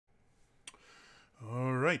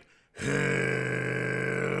right.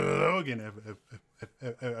 Hello again,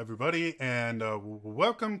 everybody, and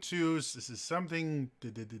welcome to something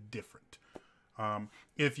different.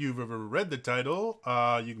 If you've ever read the title,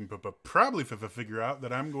 you can probably figure out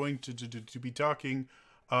that I'm going to be talking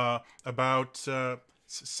about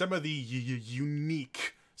some of the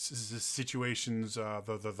unique situations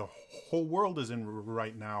the whole world is in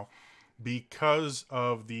right now because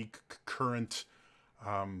of the current.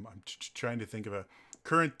 I'm trying to think of a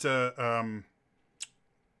current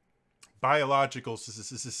biological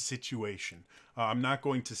situation. I'm not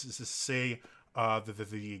going to say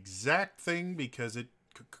the exact thing because it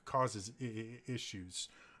causes issues.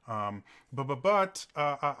 But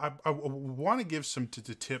I want to give some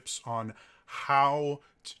tips on how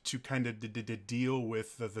to kind of deal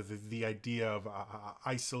with the idea of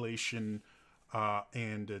isolation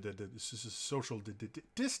and social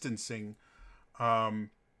distancing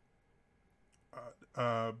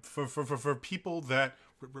for people that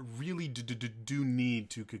really do need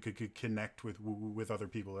to connect with other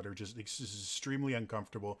people that are just extremely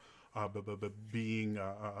uncomfortable being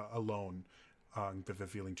alone,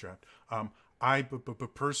 feeling trapped. I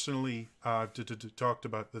personally talked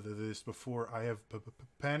about this before. I have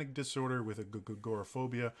panic disorder with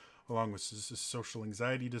agoraphobia, along with social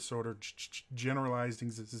anxiety disorder, generalized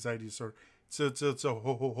anxiety disorder. So it's a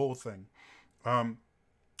whole thing.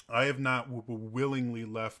 I have not willingly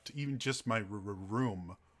left even just my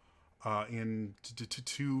room in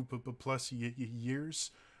 2+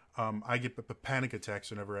 years. I get panic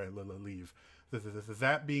attacks whenever I leave.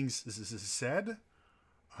 That being said,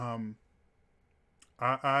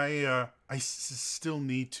 I still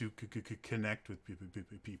need to connect with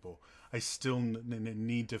people. I still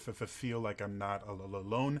need to feel like I'm not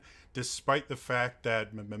alone, despite the fact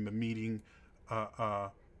that meeting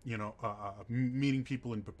meeting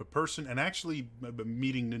people in person and actually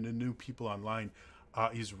meeting new people online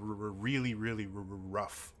is really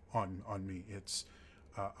rough on me. It's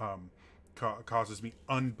causes me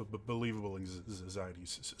unbelievable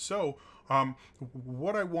anxieties. So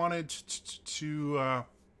what I wanted to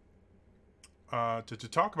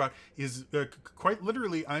talk about is quite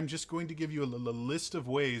literally, I'm just going to give you a list of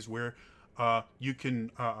ways where you can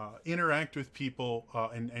interact with people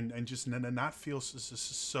and just not feel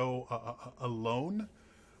so alone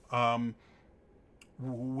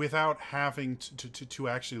without having to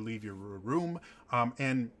actually leave your room.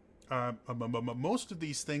 And most of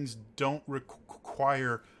these things don't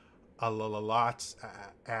require a lot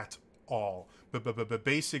at all. But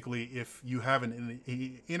basically, if you have an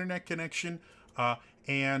internet connection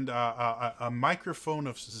and a microphone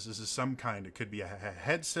of some kind, it could be a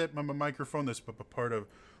headset microphone. That's part of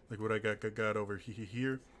like what I got over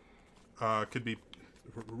here. Could be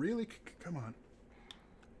really, come on.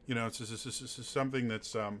 It's something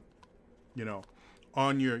that's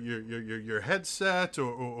on your headset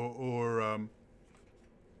or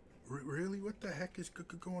really, what the heck is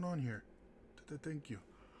going on here? Thank you.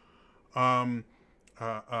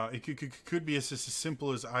 It could be as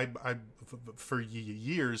simple as for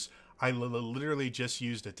years I literally just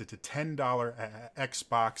used a $10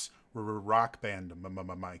 Xbox Rock Band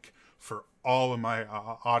mic for all of my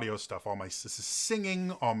audio stuff, all my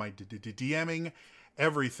singing, all my DMing,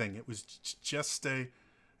 everything. It was just a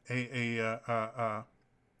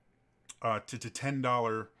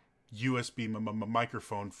 $10 USB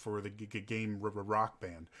microphone for the game Rock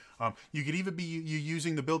Band. You could even be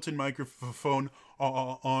using the built-in microphone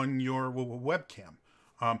on your webcam.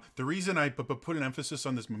 The reason I put an emphasis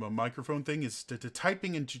on this microphone thing is to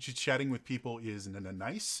typing and chatting with people is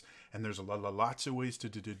nice, and there's lots of ways to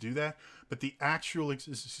do that. But the actual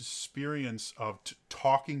experience of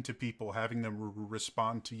talking to people, having them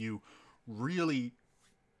respond to you, really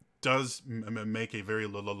does make a very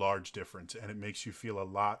large difference, and it makes you feel a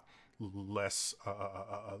lot less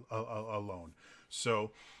alone.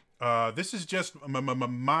 So this is just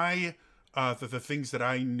my the things that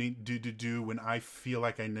I need to do when I feel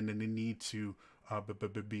like I need to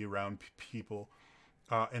be around people,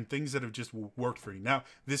 and things that have just worked for you. Now,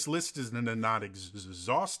 this list is not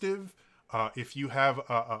exhaustive. If you have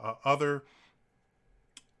other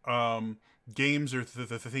games or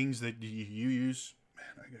the things that you use, man,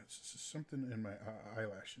 I got something in my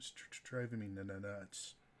eyelashes driving me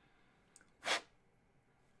nuts.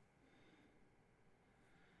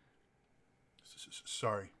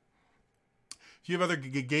 Sorry. If you have other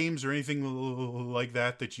games or anything like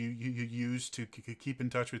that you use to keep in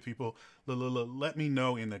touch with people, let me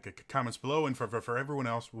know in the comments below, and for everyone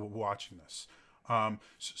else watching this.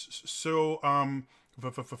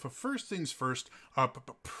 first things first,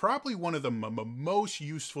 probably one of the most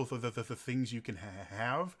useful things you can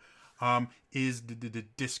have is the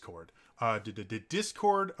Discord.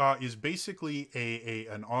 Discord is basically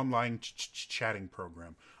an online chatting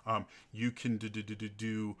program. You can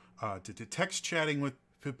do text chatting with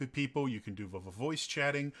people. You can do voice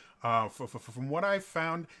chatting. From what I've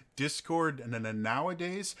found, Discord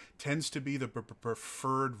nowadays tends to be the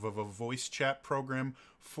preferred voice chat program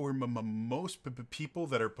for most people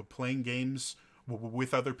that are playing games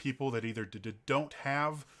with other people that either don't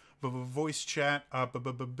have voice chat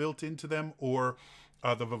built into them, or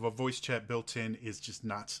the voice chat built in is just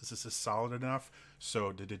not solid enough.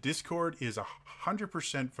 So the Discord is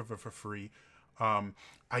 100% for free.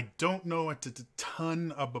 I don't know a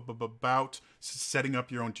ton about setting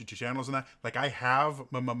up your own channels and that. Like, I have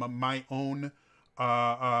my own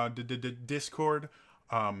Discord.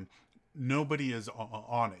 Nobody is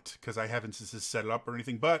on it because I haven't set it up or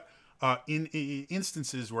anything. But in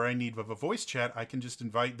instances where I need a voice chat, I can just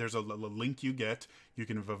invite. There's a link you get. You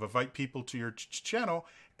can invite people to your channel,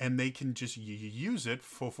 and they can just use it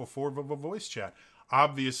for voice chat.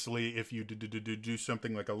 Obviously, if you do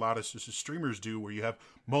something like a lot of streamers do, where you have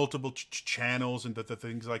multiple channels and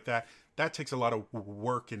things like that, that takes a lot of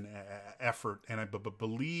work and effort. And I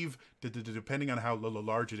believe that depending on how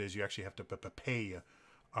large it is, you actually have to pay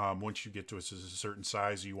once you get to a certain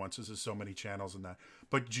size. You want so many channels and that.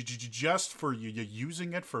 But just for you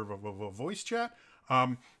using it for voice chat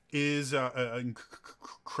is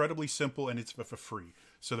incredibly simple, and it's for free.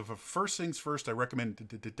 So the first things first, I recommend to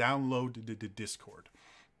download the Discord.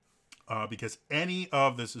 Because any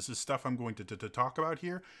of this is stuff I'm going to talk about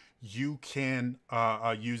here, you can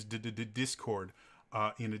use the Discord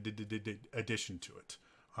in addition to it.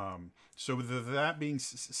 So with that being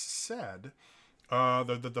said,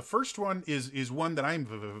 the first one is one that I'm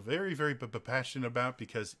very, very passionate about,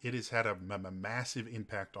 because it has had a massive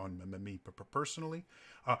impact on me personally,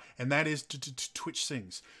 and that is Twitch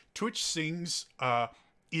Sings. Twitch Sings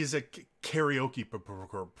is a karaoke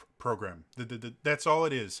program. That's all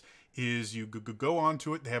it is. Is you go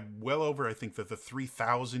onto it. They have well over, I think, the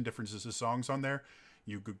 3,000 different songs on there.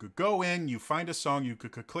 You go in, you find a song, you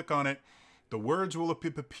click on it. The words will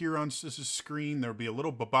appear on the screen. There'll be a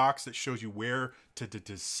little box that shows you where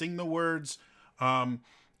to sing the words. And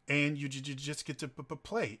you just get to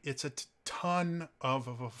play. It's a ton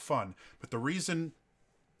of fun. But the reason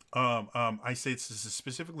I say it's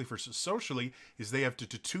specifically for socially is they have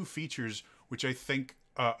two features which I think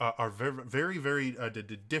are very, very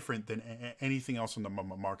different than anything else on the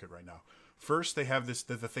market right now. First, they have the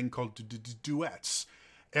thing called duets.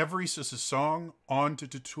 Every song on to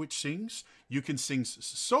Twitch Sings, you can sing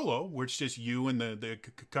solo, where it's just you and the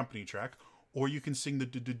company track, or you can sing the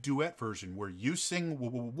duet version, where you sing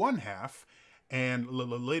one half, and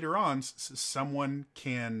later on, someone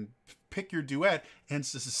can pick your duet and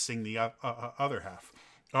sing the other half.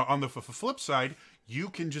 On the flip side, you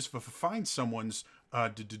can just find someone's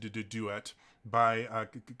duet by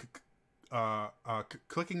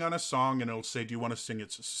clicking on a song, and it'll say, do you want to sing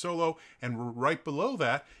it solo? And right below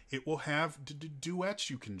that, it will have duets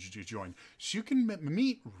you can join. So you can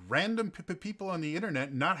meet random people on the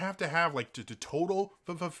internet, not have to have like total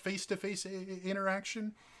face-to-face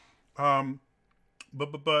interaction.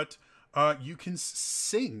 But you can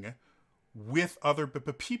sing with other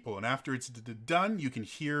people, and after it's done, you can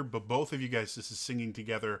hear both of you guys singing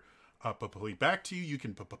together play back to you. You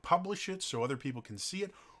can publish it so other people can see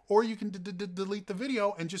it, or you can delete the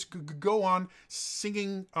video and just go on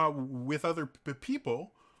singing with other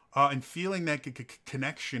people and feeling that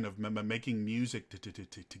connection of making music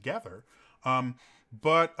together.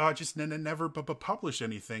 But just never publish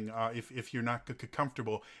anything if you're not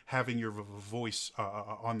comfortable having your voice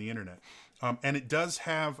on the internet. And it does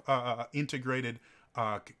have integrated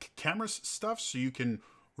camera stuff, so you can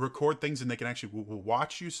record things and they can actually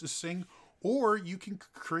watch you sing, or you can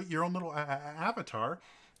create your own little avatar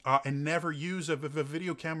and never use a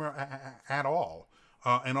video camera at all.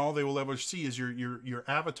 And all they will ever see is your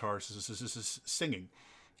avatar singing.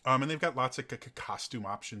 And they've got lots of costume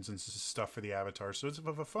options and stuff for the avatar, so it's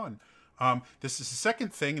fun. This is the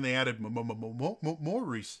second thing they added more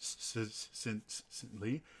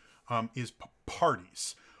recently, is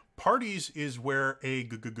parties. Parties is where a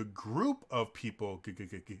group of people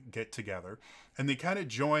get together, and they kind of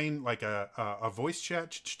join like a voice chat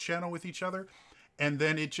channel with each other, and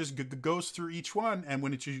then it just goes through each one, and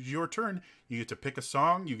when it's your turn, you get to pick a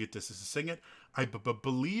song, you get to sing it. I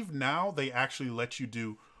believe now they actually let you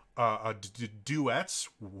do duets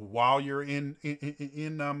while you're in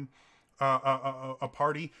a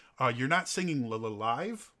party, you're not singing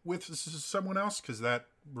live with someone else because that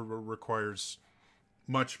requires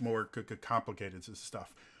much more complicated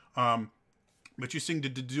stuff. But you sing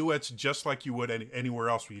duets just like you would anywhere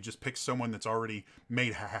else, where you just pick someone that's already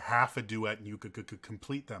made half a duet and you could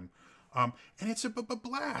complete them. And it's a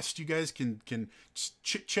blast. You guys can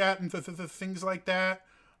chit chat and things like that.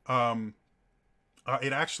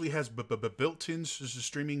 It actually has built-in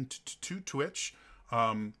streaming to Twitch.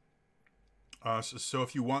 So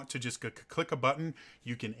if you want to just click a button,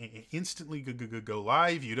 you can instantly go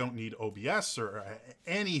live. You don't need OBS or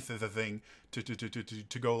anything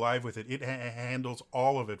to go live with it. It handles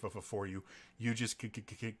all of it for you. You just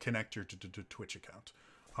connect your Twitch account.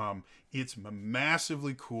 It's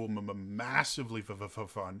massively cool, massively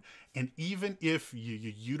fun. And even if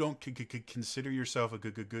you don't consider yourself a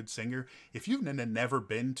good singer, if you've never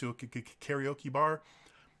been to a karaoke bar,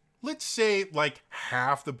 let's say like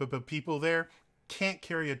half the people there can't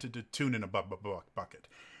carry a tune in a bucket.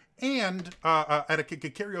 And at a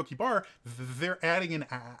karaoke bar, they're adding in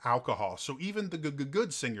alcohol. So even the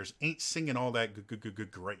good singers ain't singing all that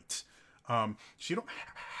great. So you don't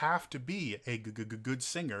have to be a good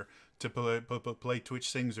singer to play Twitch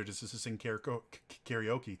Sings or just to sing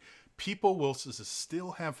karaoke. People will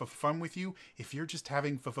still have fun with you if you're just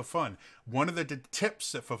having fun. One of the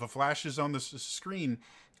tips that flashes on the screen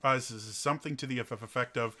is something to the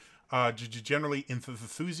effect of generally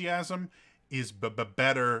enthusiasm is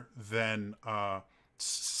better than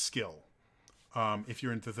skill. If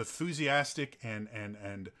you're enthusiastic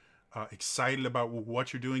and excited about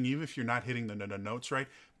what you're doing, even if you're not hitting the notes right,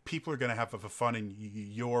 people are going to have fun and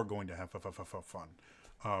you're going to have fun.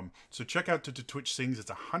 So check out Twitch Sings. It's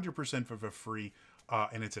 100% for free,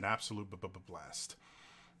 and it's an absolute blast.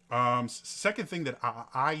 Second thing that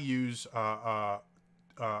I use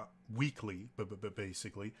weekly,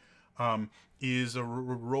 basically, is a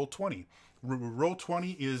Roll20.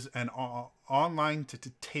 Roll20 is an online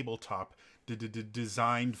tabletop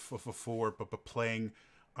designed for playing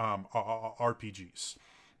RPGs.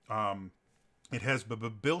 It has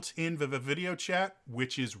built-in video chat,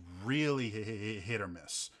 which is really hit or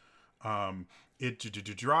miss.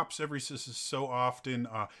 It drops every so often,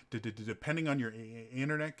 depending on your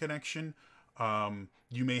internet connection.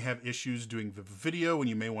 You may have issues doing the video, and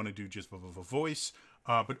you may want to do just voice.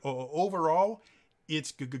 But overall,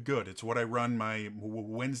 it's good. It's what I run my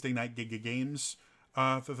Wednesday night games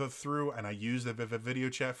through, and I use the video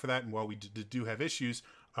chat for that. And while we do have issues,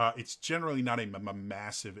 it's generally not a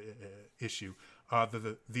massive issue.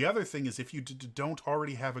 The other thing is, if you don't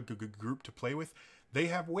already have a good group to play with, they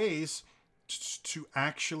have ways to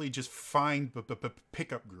actually just find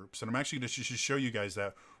pickup groups. And I'm actually going to show you guys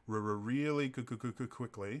that really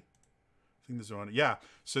quickly. I think this is on. Yeah.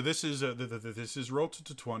 So this is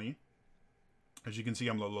Roll20. As you can see,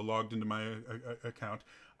 I'm logged into my account.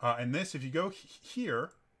 And this, if you go here,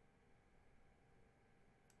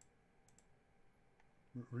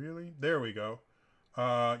 really? There we go.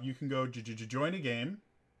 You can go join a game.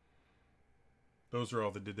 Those are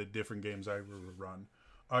all the different games I run.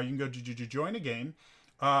 You can go join a game.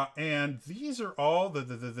 And these are all the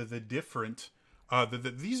different...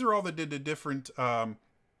 these are all the different...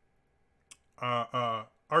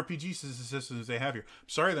 RPG systems they have here. I'm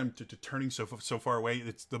sorry that I'm turning so far away.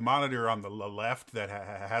 It's the monitor on the left that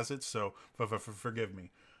has it, so forgive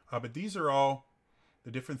me. But these are all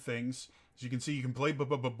the different things. As you can see, you can play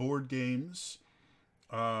board games,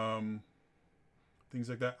 things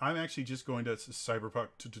like that. I'm actually just going to Cyberpunk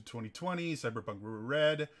 2020, Cyberpunk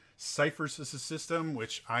Red, Cypher's system,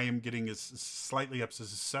 which I am getting slightly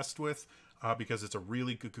obsessed with because it's a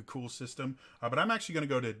really cool system. But I'm actually going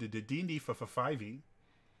to go to D&D for 5e.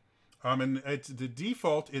 And it's the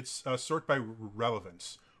default, it's sort by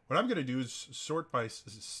relevance. What I'm going to do is sort by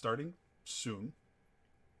starting soon.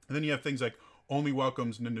 And then you have things like only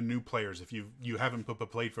welcomes new players. If you haven't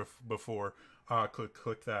played before,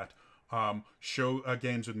 click that. Show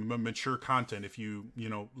games with mature content. If you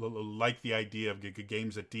like the idea of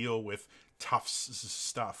games that deal with tough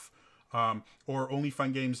stuff. Or only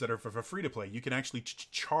fun games that are for free to play. You can actually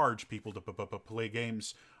charge people to play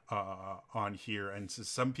games on here, and so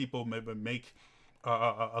some people make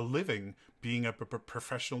a living being a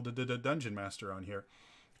professional dungeon master on here.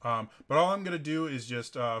 But all I'm going to do is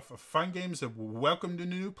just find games that welcome to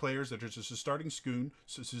new players that are just starting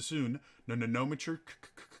soon. No mature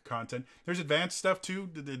content. There's advanced stuff too.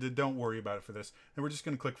 Don't worry about it for this. And we're just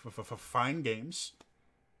going to click for find games.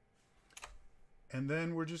 And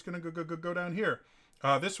then we're just going to go down here.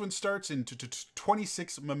 This one starts in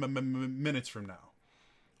 26 minutes from now.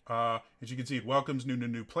 As you can see, it welcomes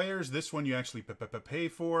new players. This one you actually pay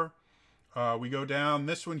for. We go down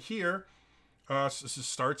this one here.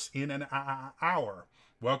 Starts in an hour.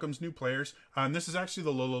 Welcomes new players. And this is actually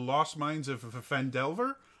the Lost Mines of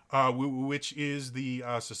Phandelver, which is the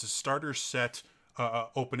starter set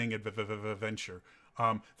opening adventure.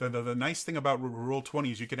 The nice thing about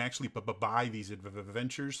Roll20 is you can actually buy these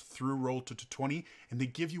adventures through Roll20, and they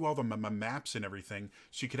give you all the maps and everything,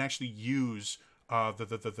 so you can actually use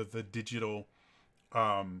the digital.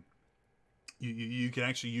 You can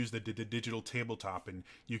actually use the digital tabletop, and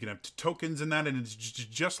you can have tokens in that, and it's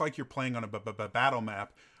just like you're playing on a battle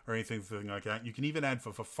map or anything like that. You can even add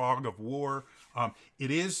for Fog of War. It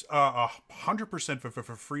is 100%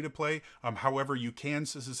 for free to play. However, you can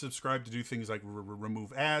subscribe to do things like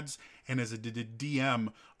remove ads, and as a DM,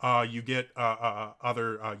 you get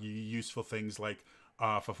other useful things like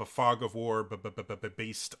for Fog of War, but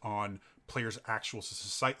based on players' actual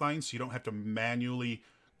sightlines, so you don't have to manually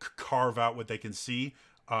carve out what they can see.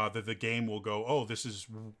 That the game will go, oh, this is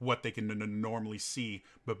what they can normally see,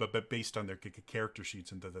 but based on their character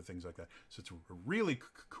sheets and the things like that. So it's really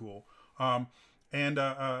cool. And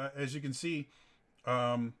as you can see,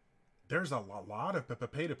 there's a lot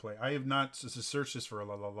of pay to play. I have not searched this for a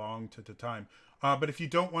long time. But if you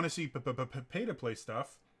don't want to see pay to play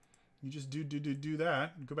stuff, you just do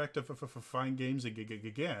that. Go back to find games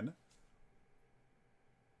again.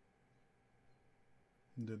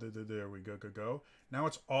 There we go. Now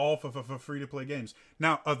it's all for free-to-play games.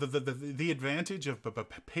 Now, the advantage of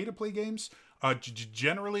pay-to-play games,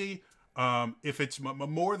 generally, if it's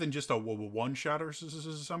more than just a one-shot or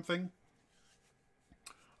something,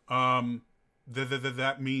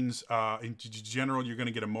 that means in general you're going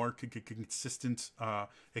to get a more consistent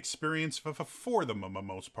experience for the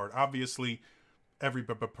most part. Obviously, every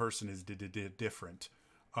person is different.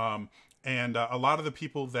 And a lot of the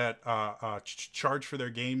people that charge for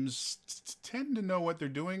their games tend to know what they're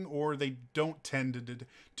doing, or they don't tend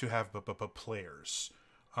to have players.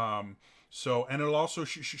 So, and it'll also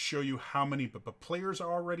show you how many players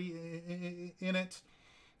are already in it.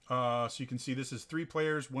 So you can see this is 3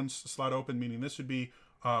 players, 1 slot open, meaning this would be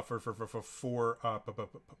for 4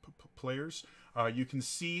 players. You can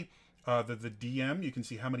see the DM. You can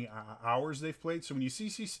see how many hours they've played. So when you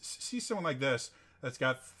see someone like this that's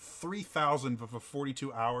got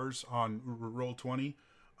 3,042 hours on Roll20,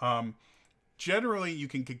 generally you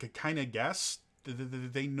can kind of guess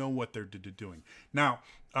they know what they're doing. Now,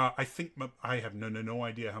 I think I have no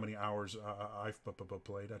idea how many hours I've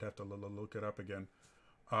played. I'd have to look it up again.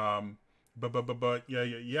 But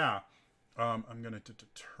yeah. I'm gonna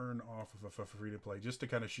turn off of free to play just to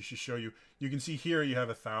kind of show you. You can see here you have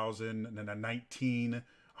 1,000 and then a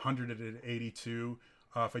 1,982.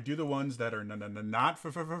 If I do the ones that are not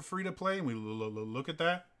for free to play, and we look at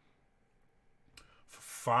that,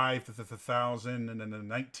 5,000, and then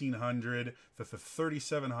 1,900,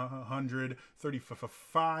 3,700,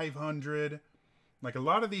 3,500. Like a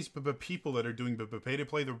lot of these people that are doing pay to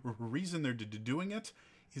play, the reason they're doing it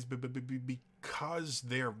is because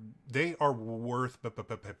they are worth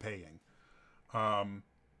paying.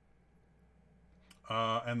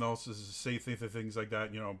 And they'll also say things like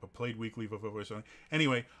that, played weekly.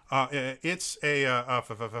 Anyway, it's a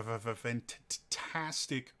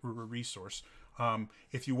fantastic resource.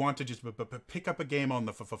 If you want to just pick up a game on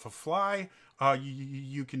the fly,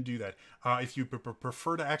 you can do that. If you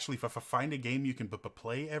prefer to actually find a game you can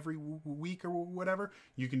play every week or whatever,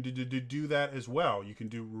 you can do that as well. You can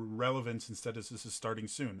do relevance instead of this is starting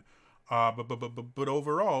soon. But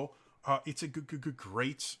overall, it's a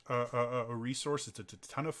great resource. It's a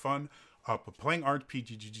ton of fun. Playing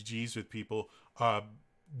RPGs with people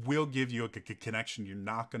will give you a connection you're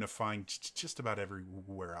not going to find just about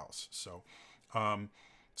everywhere else. So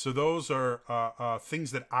those are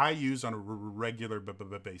things that I use on a regular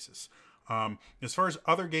basis. As far as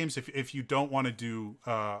other games, if you don't want to do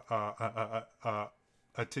a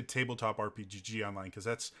tabletop RPG online, because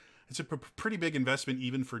it's a pretty big investment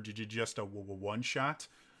even for just a one shot.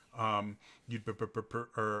 You'd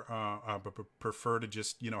prefer to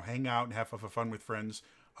just hang out and have fun with friends.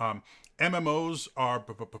 MMOs are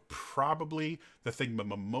probably the thing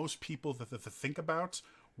most people think about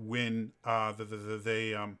when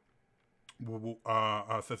they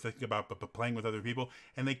think about playing with other people,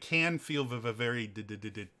 and they can feel very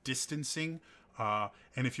distancing.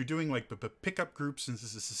 And if you're doing like pickup groups and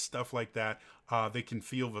stuff like that, they can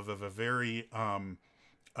feel very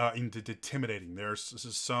intimidating.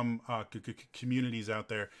 There's some communities out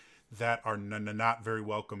there that are not very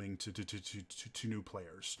welcoming to new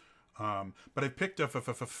players. But I've picked up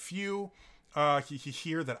a few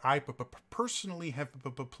here that I personally have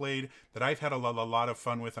played that I've had a lot of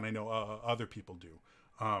fun with, and I know other people do.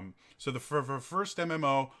 So the first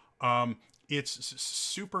MMO, it's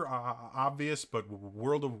super obvious, but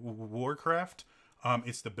World of Warcraft,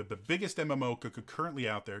 it's the biggest MMO currently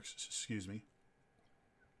out there. Excuse me.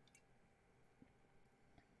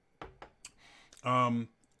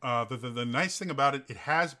 The nice thing about it, it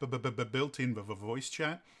has built-in voice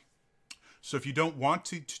chat. So if you don't want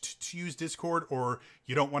to use Discord, or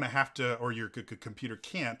you don't want to have to, or your computer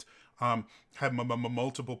can't have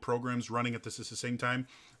multiple programs running at the same time,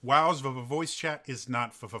 WoW's voice chat is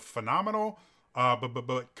not phenomenal,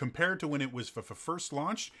 but compared to when it was first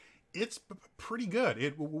launched, it's pretty good.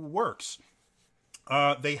 It works.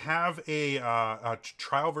 They have a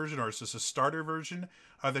trial version, or it's just a starter version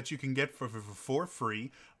that you can get for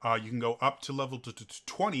free. You can go up to level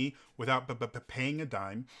 20 without paying a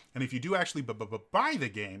dime. And if you do actually buy the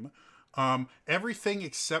game, everything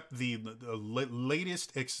except the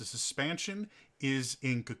latest expansion is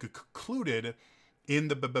included in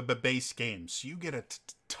the base game. So you get a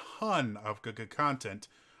ton of content.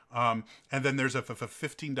 And then there's a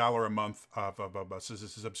 $15 a month of a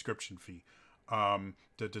subscription fee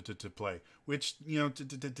to play, which, you know, to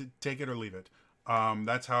take it or leave it.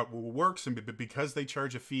 That's how it works, and because they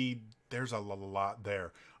charge a fee, there's a lot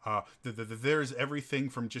there. There's everything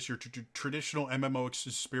from just your traditional MMO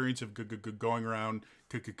experience of going around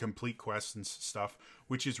complete quests and stuff,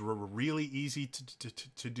 which is really easy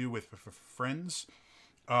to do with friends.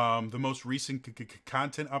 The most recent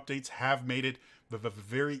content updates have made it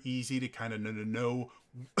very easy to kind of know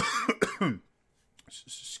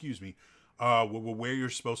excuse me, where you're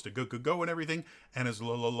supposed to go and everything. And as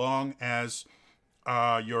long as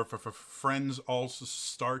your friends also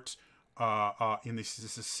start in the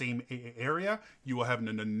same area, you will have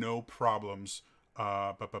no problems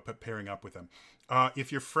pairing up with them.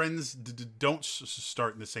 If your friends don't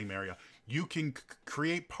start in the same area, you can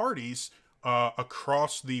create parties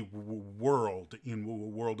across the world in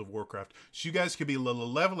World of Warcraft. So you guys could be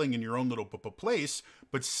leveling in your own little place,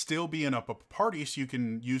 but still be in a party, so you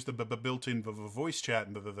can use the built-in voice chat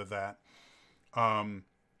and that.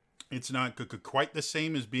 It's not quite the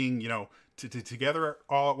same as being, you know, together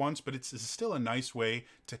all at once, but it's still a nice way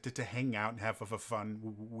to hang out and have fun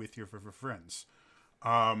with your friends.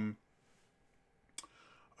 And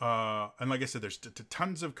like I said, there's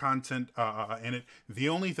tons of content in it. The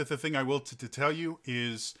only thing I will tell you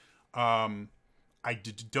is I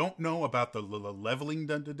don't know about the leveling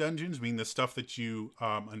dungeons, meaning the stuff that you...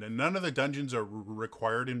 and none of the dungeons are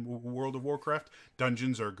required in World of Warcraft.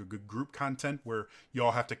 Dungeons are group content where you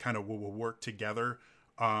all have to kind of work together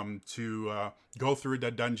to go through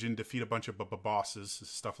a dungeon, defeat a bunch of bosses,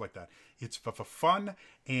 stuff like that. It's fun,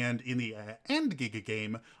 and in the end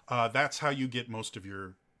game, that's how you get most of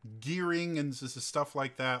your gearing and stuff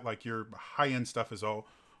like that. Like your high-end stuff is all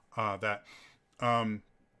that.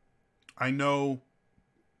 I know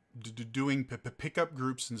doing pickup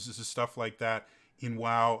groups and stuff like that in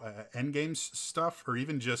WoW endgame stuff, or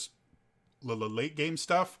even just late game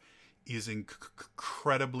stuff, is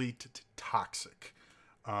incredibly toxic.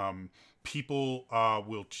 People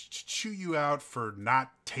will chew you out for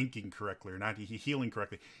not tanking correctly or not healing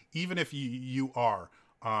correctly, even if you are.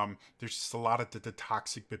 There's just a lot of the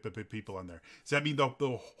toxic people in there. Does that mean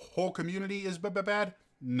the whole community is bad?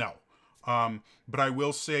 No. But I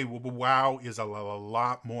will say WoW is a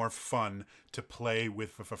lot more fun to play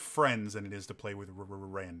with for friends than it is to play with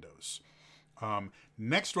randos.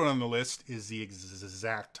 Next one on the list is the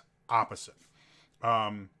exact opposite.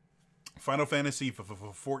 Final Fantasy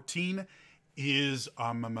XIV is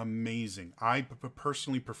amazing. I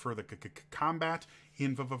personally prefer the combat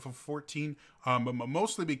in 14,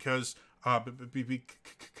 mostly because of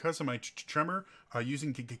my tremor.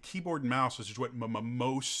 Using keyboard and mouse, which is what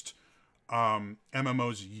most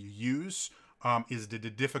MMOs use, is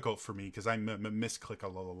difficult for me because I misclick a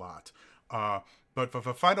lot. But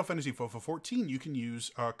for Final Fantasy 14, you can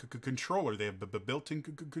use a controller. They have the built-in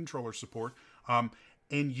controller support, and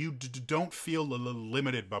you don't feel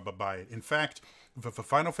limited by it. In fact,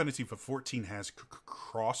 Final Fantasy 14 has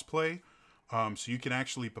crossplay, so you can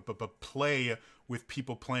actually play with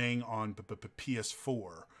people playing on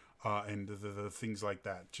PS4 and the things like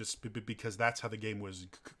that, just because that's how the game was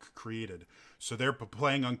created. So they're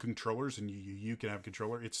playing on controllers, and you can have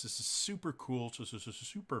controller. It's just super cool,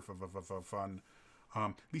 super fun.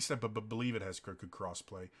 At least I believe it has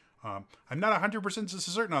crossplay. I'm not 100%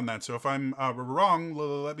 certain on that, so if I'm wrong,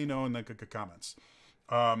 let me know in the comments.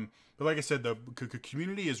 But like I said, the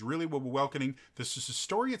community is really welcoming. The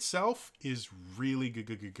story itself is really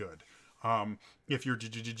good. If you're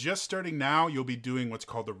just starting now, you'll be doing what's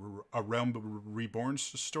called a Realm Reborn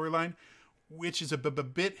storyline, which is a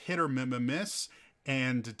bit hit or miss,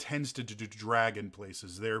 and tends to drag in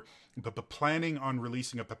places. They're planning on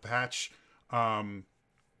releasing a patch a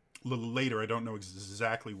little later. I don't know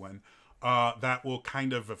exactly when. That will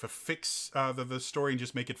kind of fix the story and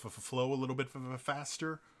just make it flow a little bit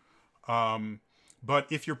faster. But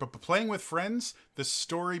if you're playing with friends, the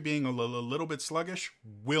story being a little bit sluggish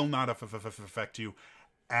will not affect you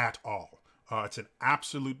at all. It's an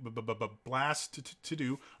absolute blast to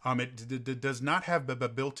do. It does not have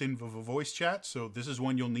built-in voice chat, so this is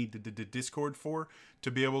one you'll need the Discord for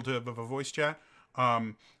to be able to have a voice chat.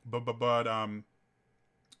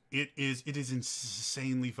 It is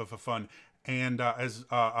insanely fun, and as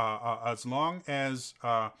long as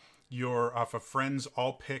your friends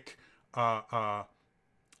all pick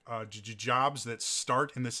jobs that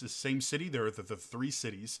start in this same city, there are the three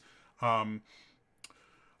cities.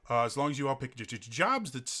 As long as you all pick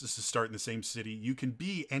jobs that start in the same city, you can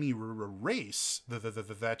be any race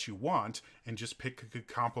that you want and just pick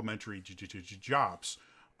complementary jobs.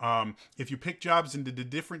 If you pick jobs into the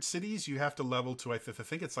different cities, you have to level to, I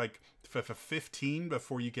think it's like 15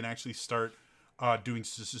 before you can actually start doing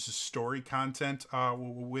story content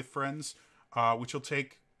with friends, which will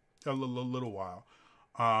take a little while.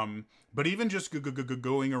 But even just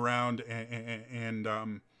going around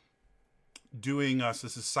and doing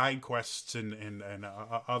side quests and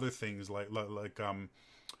other things like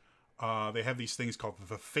they have these things called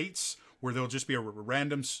the fates, where there'll just be a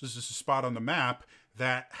random spot on the map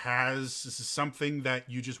that has something that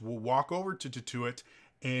you just will walk over to it,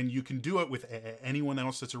 and you can do it with anyone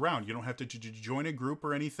else that's around. You don't have to join a group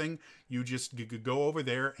or anything. You just go over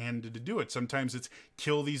there and do it. Sometimes it's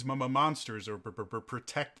kill these monsters or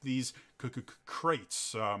protect these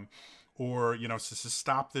crates. Or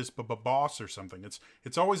stop this boss or something.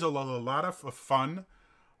 It's always a lot of fun,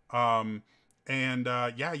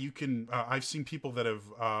 yeah, you can. I've seen people that have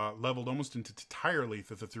leveled almost entirely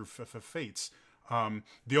through fates.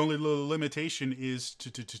 The only little limitation is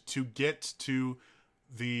to get to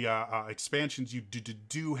the expansions. You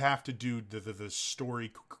do have to do the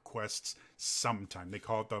story quests sometime. They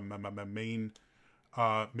call it the main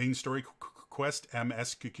story quest,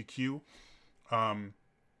 MSQQ.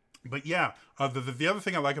 But yeah, the other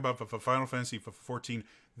thing I like about Final Fantasy 14,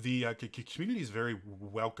 the community is very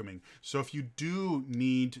welcoming. So if you do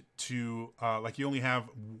need to, like you only have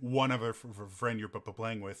one other friend you're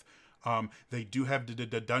playing with, they do have the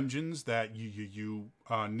dungeons that you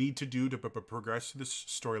need to do to progress this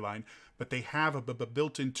storyline, but they have a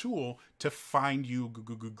built-in tool to find you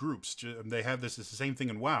groups. They have this, it's the same thing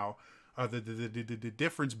in WoW. The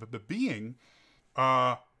difference being,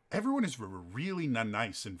 everyone is really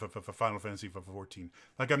nice in Final Fantasy 14.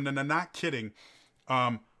 Like, I'm not kidding.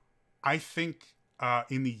 I think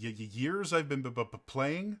in the years I've been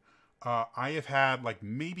playing, I have had like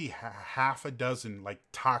maybe half a dozen like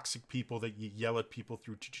toxic people that yell at people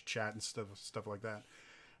through chat and stuff like that.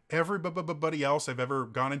 Everybody else I've ever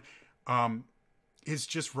gone in is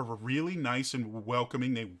just really nice and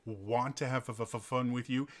welcoming. They want to have fun with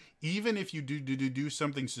you, even if you do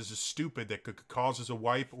something stupid that could cause a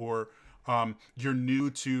wipe, or you're new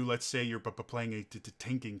to, let's say you're playing a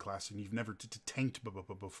tanking class and you've never tanked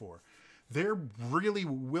before. They're really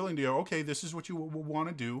willing to go, okay, this is what you want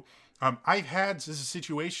to do. I've had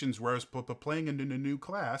situations where I was playing in a new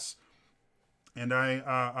class, and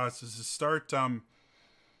I start doing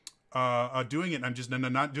it, and I'm just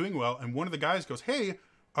not doing well. And one of the guys goes, hey,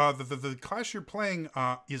 the class you're playing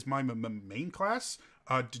is my main class.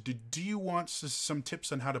 Do you want some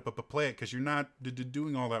tips on how to play it? Because you're not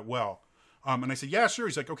doing all that well. And I said, yeah, sure.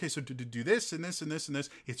 He's like, okay, so to do this and this and this and this.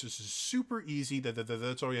 It's just super easy.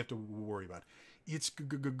 That's all you have to worry about. It's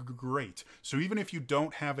great. So even if you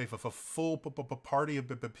don't have a full party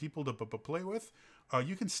of people to play with,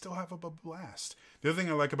 you can still have a blast. The other thing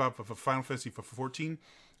I like about Final Fantasy 14,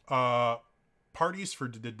 parties for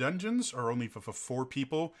the dungeons are only for 4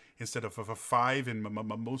 people instead of 5 in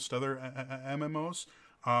most other MMOs.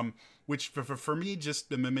 Which for me just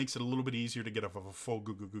makes it a little bit easier to get a full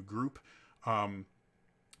group.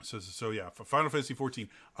 So yeah, for Final Fantasy 14,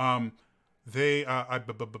 they I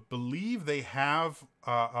believe they have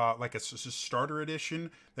like a starter edition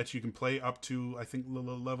that you can play up to, I think,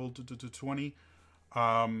 level to 20.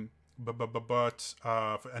 And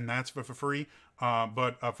that's for free.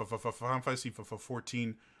 But for Final Fantasy for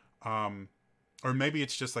 14, or maybe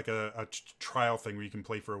it's just like a trial thing where you can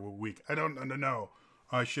play for a week. I don't know.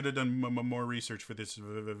 I should have done more research for this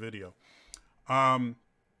video.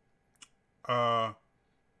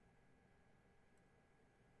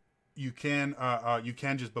 You can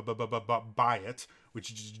just buy it,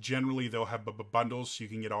 which generally they'll have bundles, so you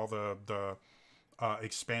can get all the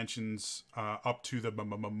expansions up to the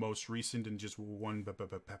most recent in just one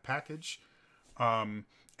package. And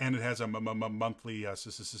it has a monthly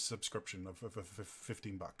subscription of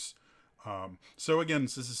 $15. So again,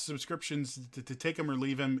 subscriptions to take them or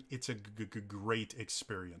leave them. It's a great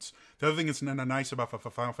experience. The other thing that's nice about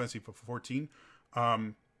Final Fantasy 14,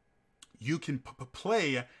 you can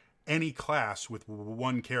play any class with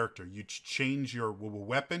one character. You change your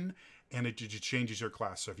weapon, and it changes your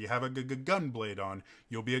class. So if you have a gun blade on,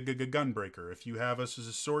 you'll be a gunbreaker. If you have a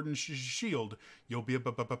sword and shield, you'll be a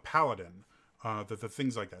paladin. The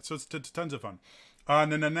things like that. So it's tons of fun.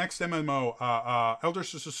 And then the next MMO, Elder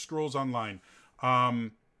Scrolls Online.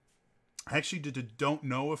 I actually don't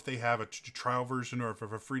know if they have a trial version or if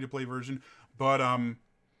a free-to-play version, but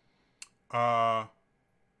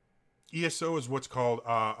ESO is what's called,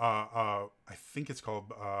 I think it's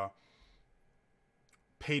called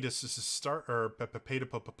pay to start or pay to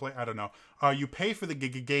play. I don't know. You pay for the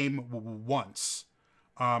game once.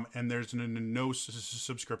 And there's no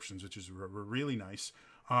subscriptions, which is really nice.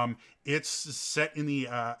 It's set in the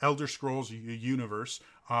Elder Scrolls universe.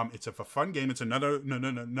 It's a fun game. It's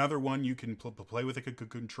another one you can play with a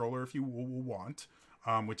controller if you want,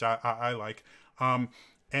 which I like.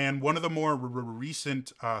 And one of the more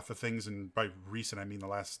recent things, and by recent I mean the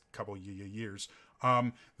last couple years,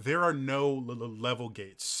 there are no level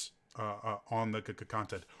gates on the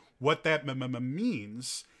content. What that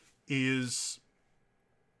means is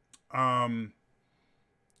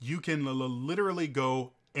you can literally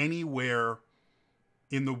go anywhere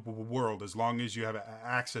in the world as long as you have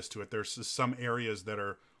access to it. There's some areas that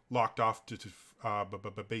are locked off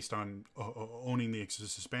but based on owning the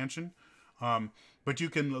expansion. But you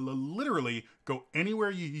can literally go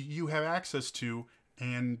anywhere you have access to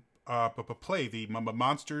and play. The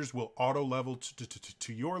monsters will auto level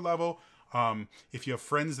to your level. If you have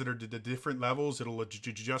friends that are different levels, it'll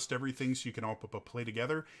adjust everything so you can all play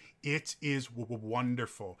together. It is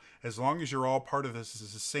wonderful. As long as you're all part of this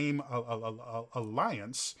is the same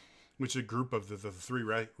alliance, which is a group of the three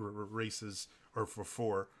races, or for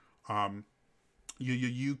four,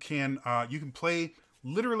 you can play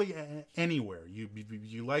literally anywhere.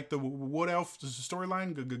 You like the Wood Elf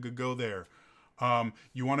storyline? Go there.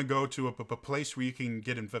 You want to go to a place where you can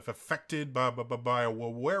get infected by a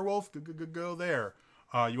werewolf? Go there.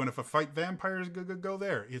 You want to fight vampires? Go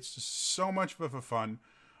there. It's just so much fun.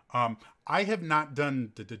 I have not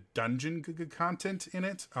done the dungeon content in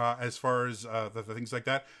it as far as the things like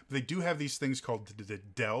that. But they do have these things called the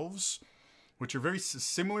delves, which are very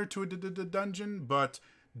similar to a dungeon, but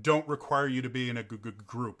don't require you to be in a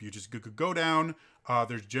group. You just go down.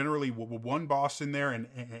 There's generally one boss in there, and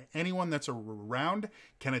anyone that's around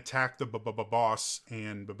can attack the boss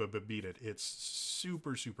and beat it. It's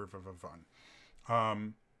super fun.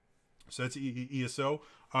 So that's ESO.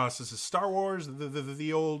 So this is Star Wars,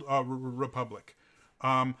 the Old Republic.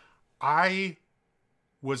 I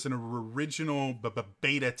was an original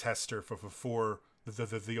beta tester for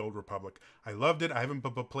the Old Republic. I loved it. I haven't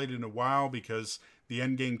played it in a while because the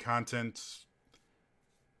end game content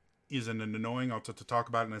is annoying. I'll talk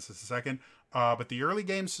about it in a second. But the early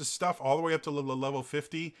games stuff, all the way up to level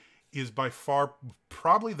 50, is by far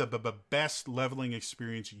probably the best leveling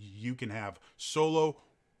experience you can have, solo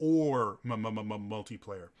or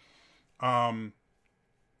multiplayer.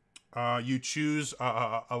 You choose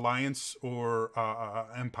Alliance or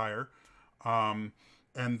Empire, and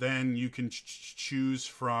then you can choose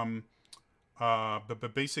from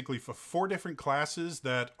but basically for 4 different classes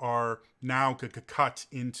that are now cut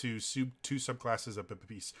into 2 subclasses of a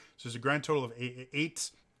piece. So there's a grand total of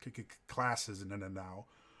 8 classes now.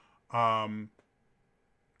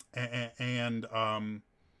 And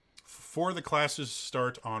 4 of the classes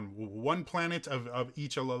start on one planet of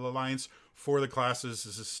each alliance. 4 of the classes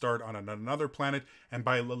start on another planet, and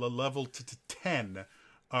by level 10,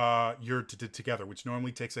 you're together, which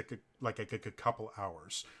normally takes a couple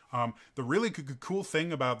hours. The really cool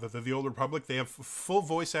thing about the Old Republic, they have full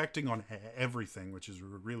voice acting on everything, which is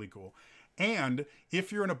really cool. And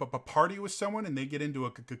if you're in a party with someone and they get into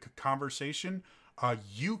a conversation,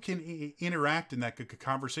 you can interact in that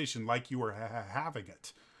conversation like you were having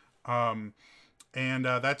it. And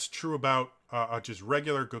that's true about just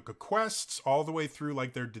regular quests all the way through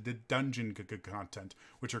like their dungeon content,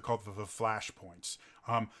 which are called the flashpoints.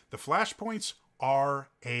 The flashpoints are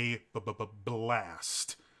a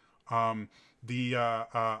blast. The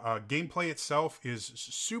gameplay itself is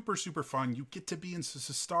super fun. You get to be in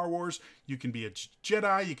Star Wars. You can be a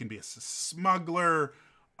Jedi. You can be a smuggler,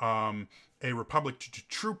 a Republic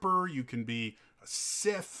trooper. You can be a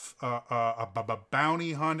Sith, a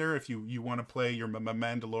bounty hunter if you want to play your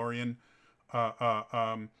Mandalorian. uh, uh,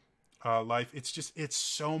 um, life. It's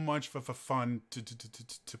so much for fun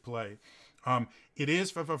to play. It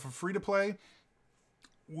is for free to play,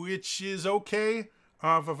 which is okay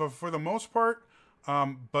for the most part.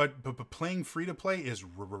 But playing free to play is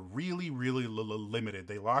really limited.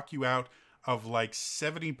 They lock you out of like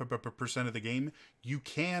 70% of the game. You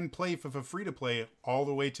can play for free to play all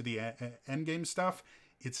the way to the end game stuff.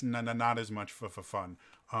 It's not as much for fun.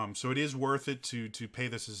 So it is worth it to pay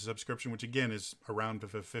this as a subscription, which again is around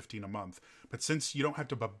 15 a month. But since you don't have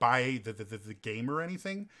to buy the game or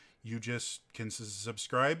anything, you just can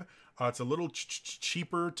subscribe. It's a little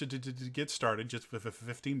cheaper to get started, just for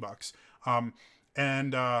 15 bucks.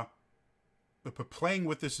 And playing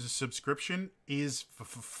with this subscription is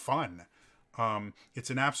fun. It's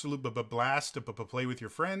an absolute blast to play with your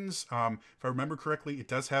friends. If I remember correctly, it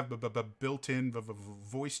does have built-in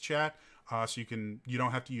voice chat, so you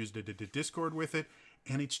don't have to use the Discord with it,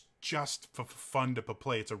 and it's just fun to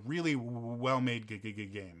play. It's a really well-made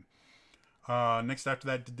game. Next after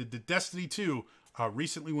that, the Destiny 2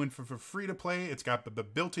 recently went for free to play. It's got the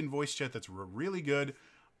built-in voice chat that's really good.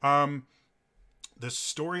 The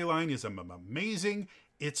storyline is amazing.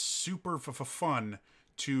 It's super fun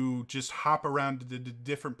to just hop around the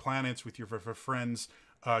different planets with your friends,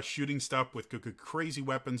 shooting stuff with crazy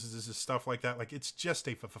weapons, stuff like that. Like, it's just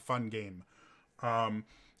a fun game. And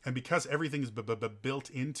because everything is built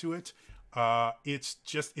into it, it's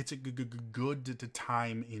a good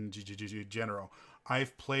time in general.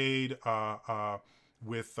 I've played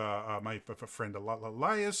with my friend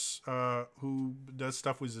Elias, who does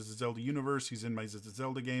stuff with the Zelda universe. He's in my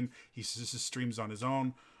Zelda game. He streams on his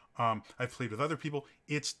own. I've played with other people.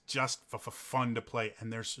 It's just fun to play,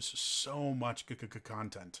 and there's so much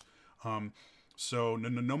content. So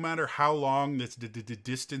no matter how long this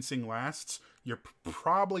distancing lasts, you're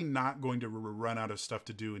probably not going to run out of stuff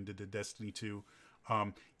to do in Destiny 2.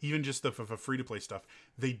 Even just the free-to-play stuff.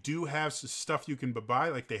 They do have stuff you can buy,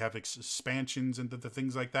 like they have expansions and the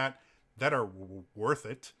things like that are worth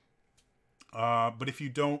it. But if you're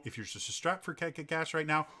just strapped for cash right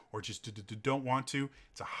now, or just don't want to,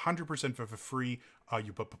 it's 100% for free.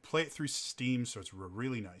 You play it through Steam, so it's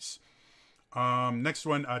really nice. Next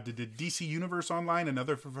one, the DC Universe Online,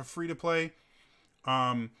 another for free to play.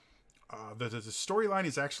 The storyline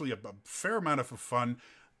is actually a fair amount of fun.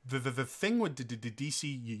 The thing with the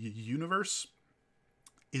DC Universe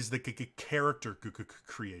is the character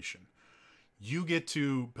creation. You get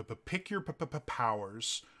to pick your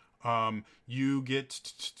powers. You get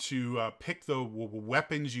to pick the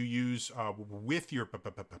weapons you use with your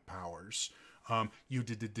powers. You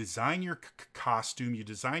design your costume, you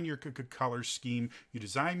design your color scheme, you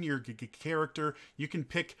design your character. You can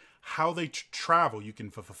pick how they travel. You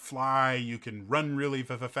can fly, you can run really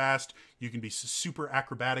fast, you can be super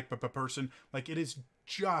acrobatic person. Like, it is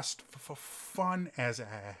just fun as a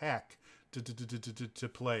heck to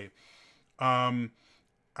play.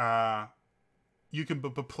 You can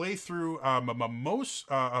play through most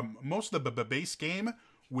of the base game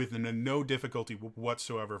with no difficulty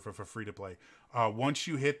whatsoever for free to play. Once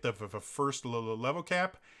you hit the first level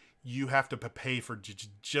cap, you have to pay for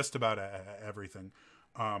just about everything.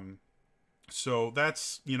 So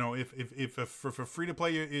that's, if for free to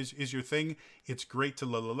play is your thing, it's great to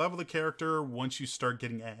level the character. Once you start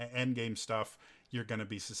getting end game stuff, you're gonna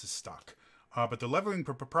be stuck. But the leveling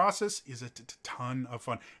process is a ton of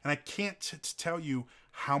fun, and I can't tell you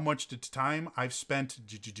how much time I've spent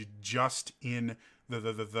just in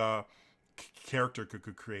the character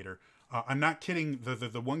creator. I'm not kidding.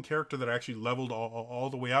 The one character that I actually leveled all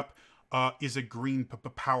the way up is a green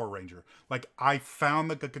Power Ranger. Like, I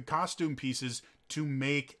found the costume pieces to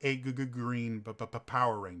make a green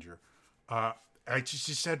Power Ranger. I just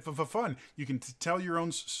said for fun. You can tell your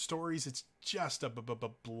own stories. It's just a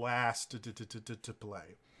blast to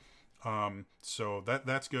play. So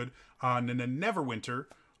that's good. And then Neverwinter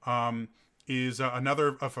is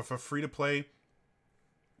another free to play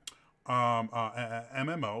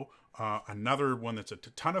MMO. Another one that's a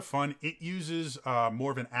ton of fun. It uses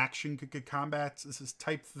more of an action combat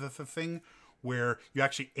type thing, where you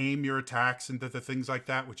actually aim your attacks and the things like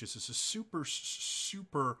that, which is a super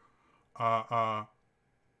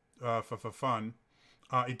fun.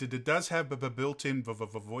 It does have a built-in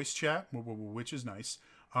voice chat, which is nice.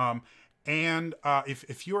 And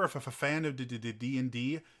if you're a fan of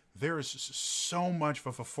D&D, there is so much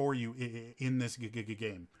for you in this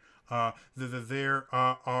game. There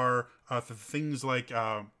are things like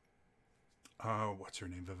what's her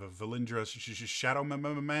name? Valindra's Shadow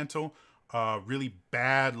Mantle. Really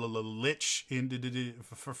bad lich in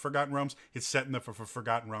Forgotten Realms. It's set in the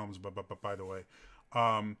Forgotten Realms, by the way.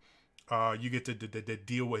 You get to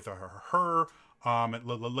deal with her. At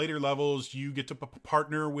later levels, you get to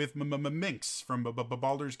partner with Minx from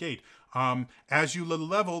Baldur's Gate. As you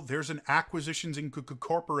level, there's an Acquisitions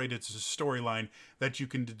Incorporated storyline that you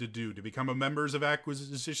can do to become a members of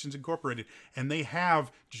Acquisitions Incorporated, and they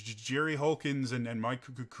have Jerry Holkins and Mike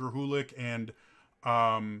Krahulik and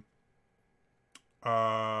uh,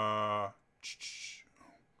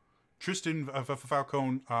 Tristan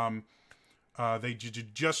Falcone. They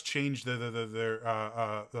just changed their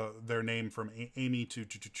name from Amy to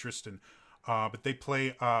Tristan, but they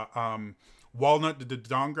play Walnut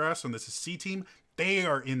Dongrass on this C team. They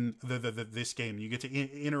are in this game. You get to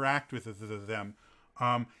interact with them.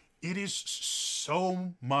 It is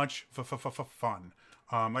so much fun.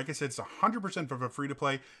 Like I said, it's 100% for free to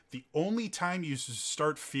play. The only time you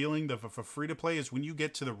start feeling the free to play is when you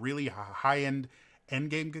get to the really high end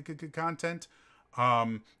game content.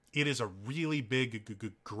 It is a really big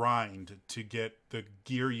grind to get the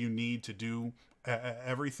gear you need to do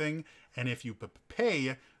everything. And if you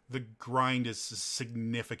pay, the grind is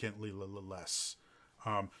significantly less.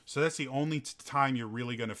 So that's the only time you're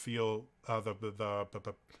really going to feel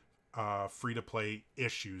the free to play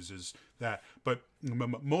issues is that. But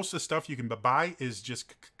most of the stuff you can buy is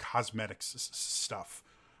just cosmetics stuff.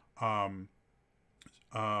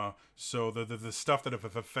 So the stuff that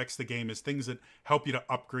affects the game is things that help you to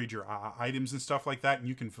upgrade your items and stuff like that, and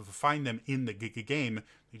you can find them in the game.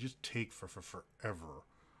 They just take for forever.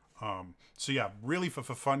 So yeah, really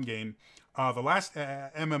fun game. The last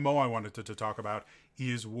MMO I wanted to talk about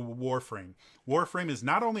is Warframe. Warframe is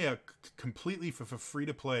not only a completely free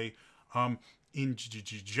to play. In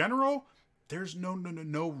general, there's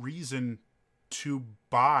no reason to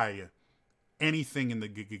buy anything in the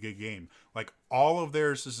game. Like all of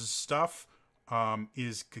their stuff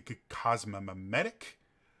is cosmetic,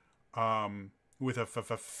 with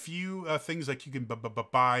a few things like you can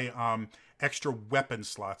buy extra weapon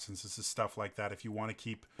slots and stuff like that if you want to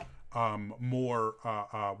keep more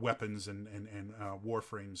weapons and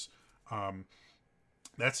warframes.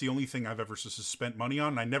 That's the only thing I've ever spent money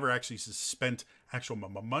on. I never actually spent actual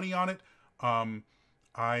money on it.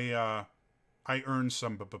 I earned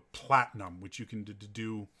some platinum, which you can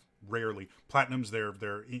do rarely. Platinum's their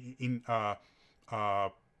in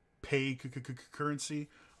pay currency,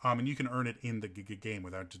 and you can earn it in the game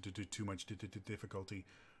without too much difficulty.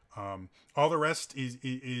 All the rest is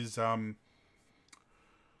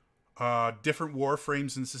different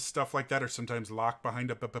warframes and stuff like that are sometimes locked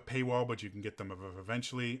behind a paywall, but you can get them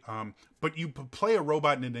eventually. But you play a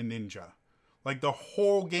robot and a ninja. Like the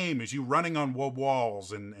whole game is you running on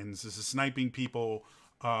walls and sniping people,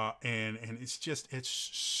 and it's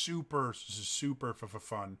super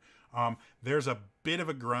fun. There's a bit of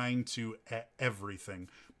a grind to everything,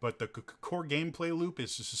 but the core gameplay loop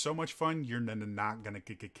is just so much fun. You're not gonna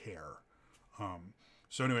care.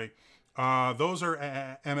 So anyway, those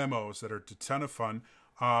are MMOs that are a ton of fun.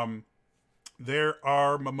 There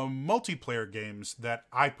are multiplayer games that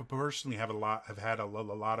I personally have had a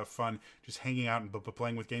lot of fun just hanging out and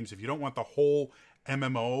playing with games. If you don't want the whole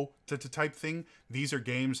MMO type thing, these are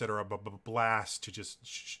games that are a blast to just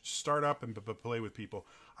start up and play with people.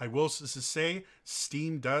 I will say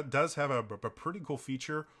Steam does have a pretty cool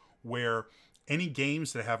feature where any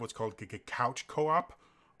games that have what's called couch co-op,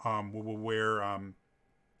 where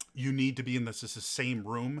you need to be in the same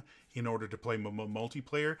room in order to play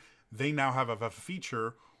multiplayer. They now have a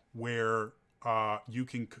feature where you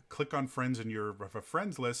can click on friends in your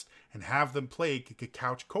friends list and have them play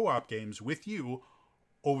couch co-op games with you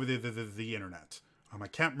over the internet. I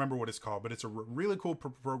can't remember what it's called, but it's a really cool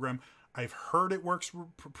program. I've heard it works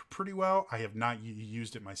pretty well. I have not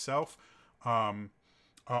used it myself.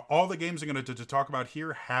 All the games I'm going to talk about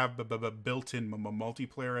here have built-in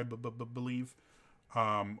multiplayer, I believe,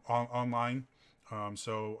 online.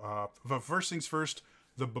 So first things first,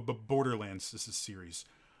 the Borderlands series.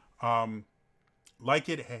 Like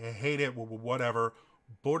it, hate it, whatever.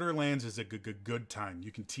 Borderlands is a good time.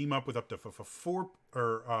 You can team up with up to four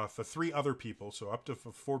or for 3 other people, so up to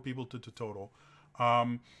 4 people to total,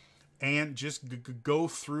 and just go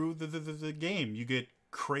through the game. You get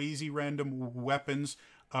crazy random weapons.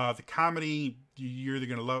 The comedy, you're either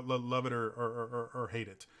gonna love it or hate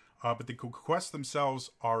it. But the quests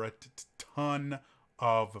themselves are a ton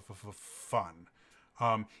of fun.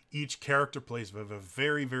 Each character plays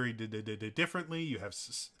very differently. You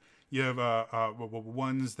have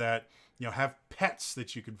ones that have pets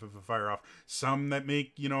that you can fire off. Some that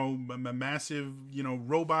make massive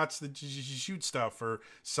robots that shoot stuff, or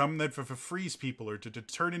some that freeze people, or to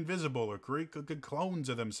turn invisible, or create clones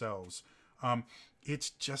of themselves. It's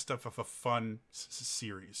just a fun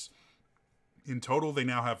series. In total, they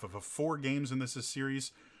now have 4 games in this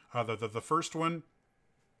series. The first one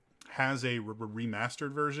has a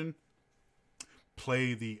remastered version.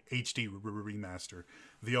 Play the HD remaster.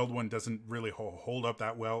 The old one doesn't really hold up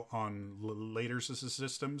that well on later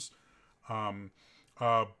systems.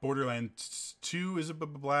 Borderlands 2 is a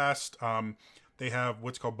blast. They have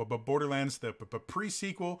what's called Borderlands, the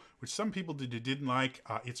pre-sequel, which some people didn't like.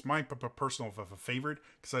 It's my personal favorite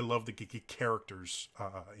because I love the characters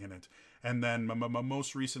in it. And then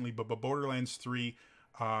most recently, Borderlands 3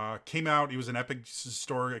 came out. It was an Epic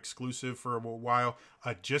Store exclusive for a while.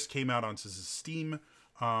 Just came out on Steam.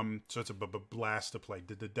 So it's a blast to play.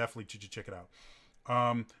 Definitely check it out.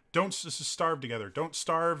 Don't Starve Together. Don't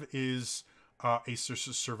Starve is a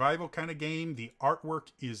survival kind of game. The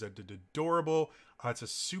artwork is adorable. It's a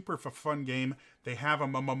super fun game. They have a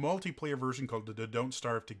multiplayer version called Don't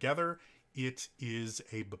Starve Together. It is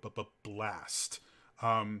a blast.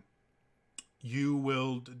 You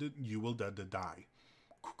will die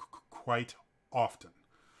quite often.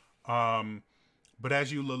 But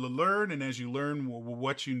as you learn, and as you learn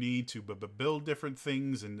what you need to build different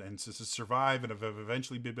things and survive and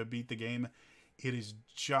eventually beat the game, it is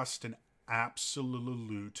just an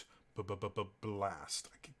absolute blast.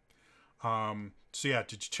 So yeah,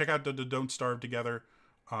 check out the Don't Starve Together.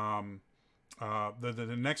 The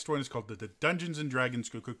next one is called the Dungeons and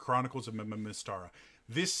Dragons Chronicles of Mystara.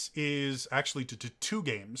 This is actually two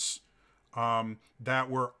games that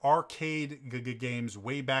were arcade games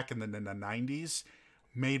way back in the 90s,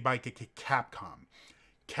 made by Capcom.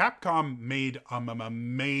 Capcom made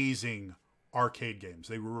amazing arcade games.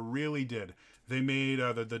 They really did. They made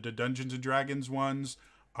the Dungeons and Dragons ones.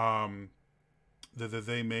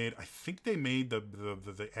 They made, I think they made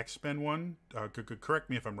the X-Men one. Correct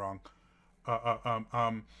me if I'm wrong.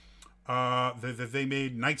 They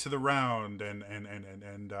made Knights of the Round and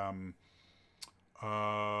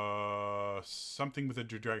something with a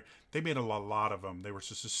dragon. They made a lot of them. They were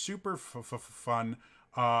just super fun.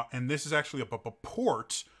 And this is actually a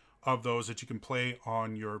port of those that you can play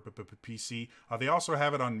on your PC. They also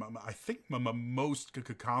have it on, I think, most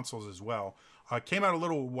consoles as well. Came out a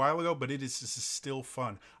little while ago, but it is still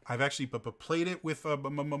fun. I've actually played it with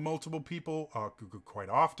multiple people quite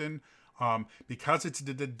often. Because it's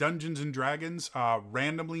the Dungeons and Dragons,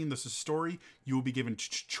 randomly in the story, you will be given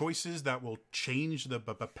choices that will change the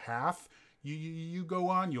path you go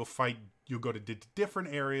on. You'll go to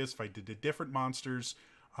different areas, fight different monsters.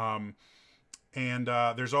 And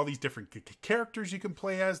there's all these different characters you can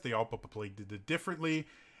play as. They all play differently.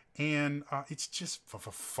 And it's just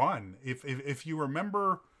fun. If you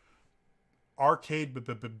remember arcade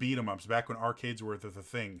beat 'em ups back when arcades were the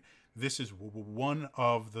thing, this is one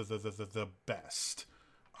of the best.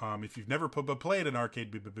 If you've never played an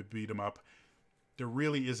arcade beat 'em up, there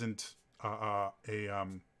really isn't a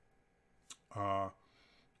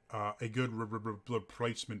good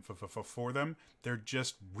replacement for them. They're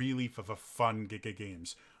just really fun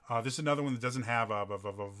games. This is another one that doesn't have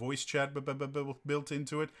a voice chat built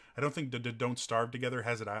into it. I don't think the Don't Starve Together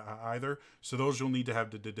has it either. So those you'll need to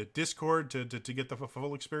have the Discord to get the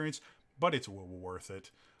full experience, but it's worth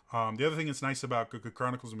it. The other thing that's nice about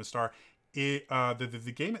Chronicles of Mystara,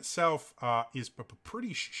 the game itself is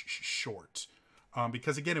pretty short.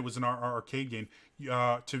 Because again, it was an arcade game.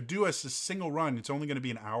 To do a single run, it's only going to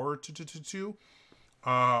be an hour to two,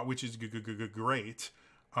 which is great.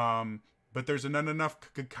 But there's enough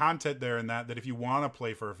content there in that if you want to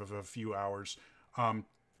play for a few hours,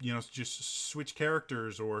 just switch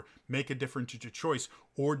characters or make a different choice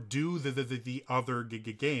or do the other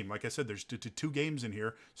game. Like I said, there's two games in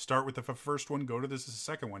here. Start with the first one, go to the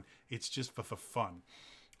second one. It's just fun.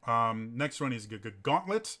 Next one is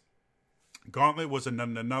Gauntlet. Gauntlet was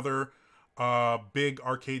another big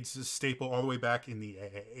arcade staple all the way back in the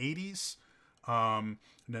 80s.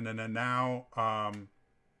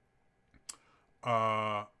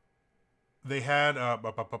 They had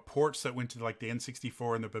ports that went to like the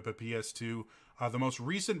N64 and the PS2. The most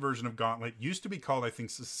recent version of Gauntlet used to be called, I think,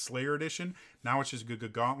 Slayer Edition. Now it's just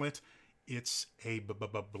Gauntlet. It's a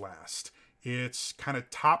blast. It's kind of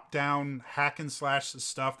top-down hack and slash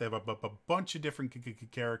stuff. They have a bunch of different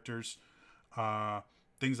characters,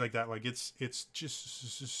 things like that. Like it's just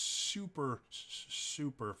super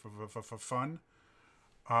fun.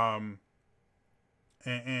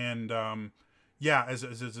 Yeah, as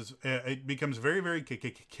it becomes very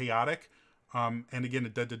chaotic, and again,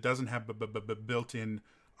 it doesn't have built-in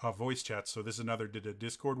voice chat. So this is another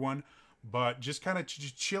Discord one, but just kind of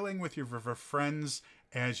chilling with your friends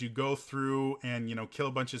as you go through and kill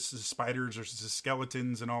a bunch of spiders or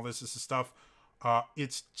skeletons and all this stuff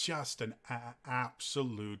It's just an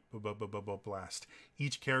absolute blast.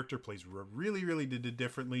 Each character plays really, really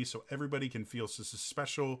differently, so everybody can feel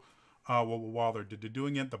special while they're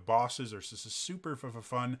doing it. The bosses are super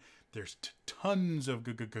fun. There's tons of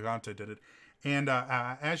good content in it. And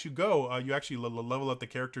as you go, you actually level up the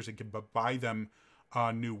characters and can buy them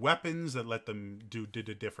new weapons that let them do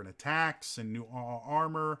different attacks and new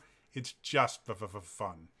armor. It's just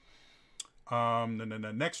fun.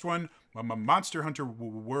 The next one, Monster Hunter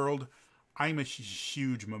World. I'm a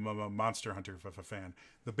huge Monster Hunter fan.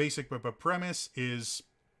 The basic premise is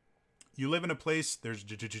you live in a place, there's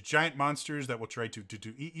giant monsters that will try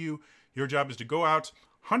to eat you. Your job is to go out,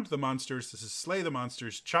 hunt the monsters, slay the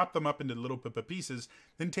monsters, chop them up into little pieces,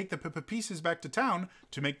 then take the pieces back to town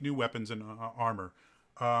to make new weapons and armor.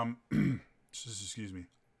 Excuse me.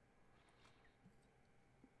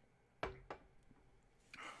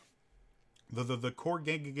 The core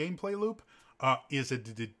gameplay loop is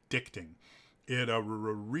addicting. It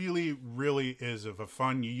really, really is of a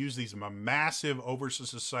fun. You use these massive,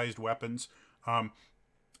 oversized weapons.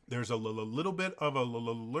 There's a little bit of a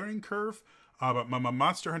learning curve, but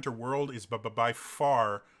Monster Hunter World is by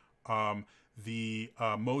far the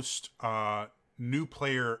most new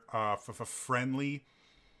player friendly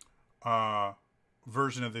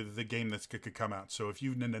version of the game that's could come out. So if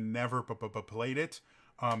you've never played it,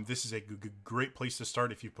 this is a great place to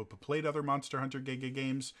start. If you've played other Monster Hunter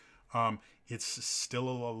games, it's still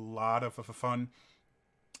a lot of fun.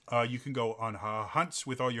 You can go on hunts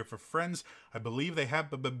with all your friends. I believe they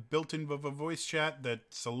have a built-in voice chat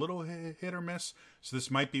that's a little hit or miss. So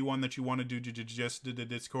this might be one that you want to do just to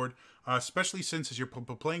Discord, especially since as you're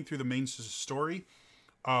playing through the main story,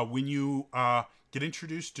 when you get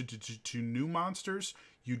introduced to new monsters,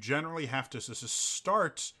 you generally have to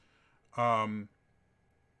start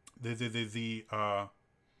the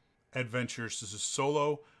adventures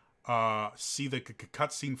solo, see the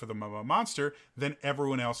cutscene for the monster, then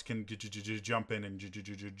everyone else can jump in and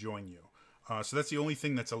join you. So that's the only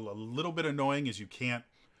thing that's a little bit annoying, is you can't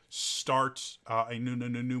start a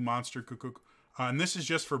new monster. And this is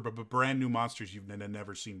just for brand new monsters you've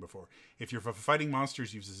never seen before. If you're fighting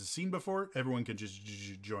monsters you've seen before, everyone can just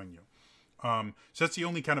join you. So that's the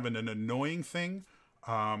only kind of an annoying thing.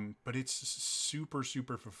 But it's super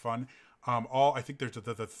fun. I think there's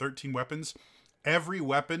the 13 weapons. Every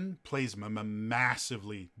weapon plays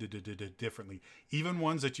massively differently. Even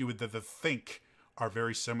ones that you would think are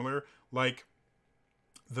very similar, like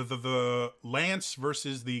the lance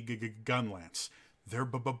versus the gun lance. They're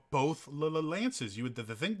both lances. You would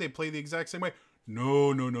think they play the exact same way.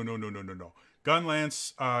 No. Gun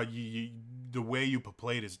lance, the way you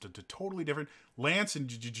play it is totally different. Lance in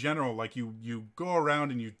general, like you go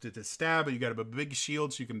around and you stab, and you got a big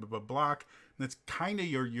shield so you can block. And that's kind of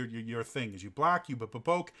your thing. Is you block, you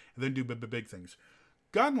poke, and then do big things.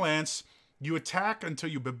 Gun lance, you attack until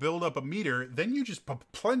you build up a meter, then you just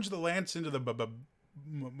plunge the lance into the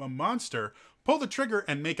monster, pull the trigger,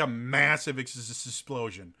 and make a massive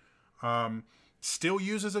explosion. Still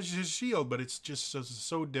uses a shield, but it's just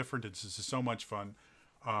so different. It's just so much fun.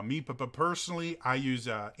 Me personally, I use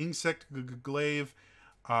Insect Glaive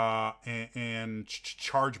and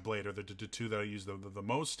Charge Blade are the two that I use the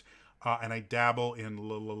most. And I dabble in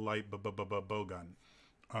light bowgun.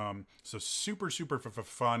 So super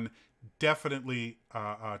fun. Definitely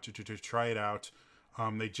to try it out.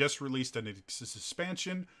 They just released an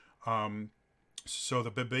expansion. So the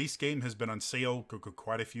base game has been on sale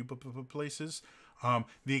quite a few places.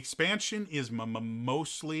 The expansion is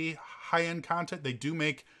mostly high-end content. They do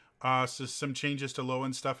make some changes to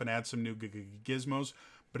low-end stuff and add some new gizmos.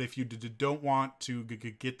 But if you don't want to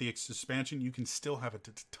get the expansion, you can still have a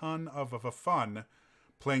ton of fun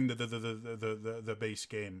playing the base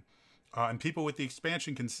game. And people with the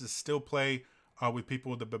expansion can still play with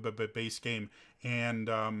people with the base game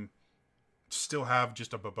and still have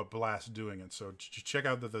just a blast doing it. So check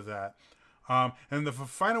out that. And the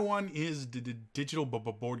final one is digital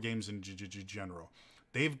board games in general.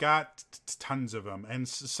 They've got tons of them, and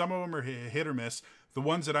some of them are hit or miss. The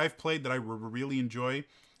ones that I've played that I really enjoy,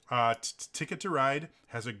 Ticket to Ride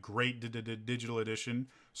has a great digital edition.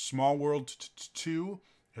 Small World 2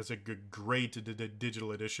 has a great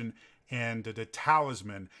digital edition. And the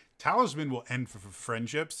Talisman will end for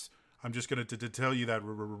friendships. I'm just going to tell you that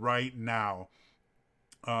right now.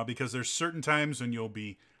 Because there's certain times when you'll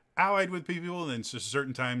be allied with people, and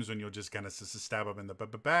certain times when you'll just kind of stab them in the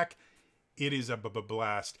back. It is a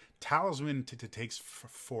blast. Talisman takes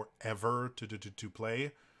forever to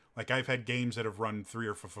play. Like I've had games that have run 3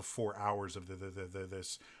 or 4 hours of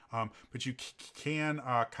this. But you can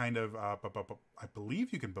kind of, I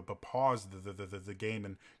believe you can pause the game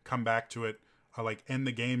and come back to it, like end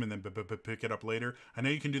the game and then pick it up later. I know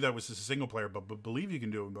you can do that with a single player, but believe you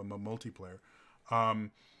can do it with multiplayer.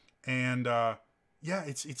 And yeah,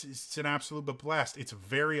 it's an absolute blast. It's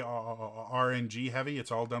very RNG heavy.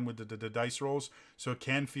 It's all done with the dice rolls, so it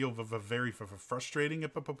can feel very frustrating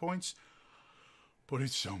at points. But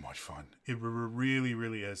it's so much fun. It really,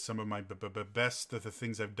 really is. Some of my best the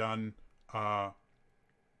things I've done on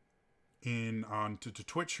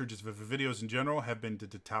Twitch or just videos in general have been the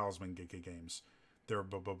Talisman games. They're a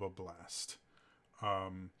blast.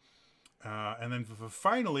 And then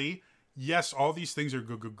finally, yes, all these things are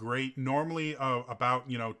great. Normally, about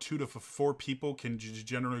 2 to 4 people can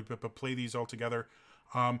generally play these all together.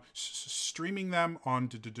 Streaming them on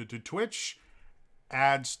Twitch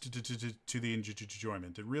adds to the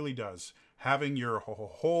enjoyment. It really does. Having your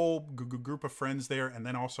whole group of friends there, and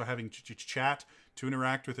then also having chat to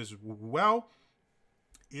interact with as well,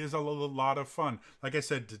 is a lot of fun. Like I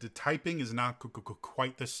said, the typing is not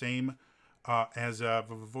quite the same as a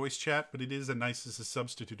voice chat, but it is a nice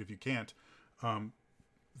substitute if you can't.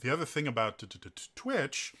 The other thing about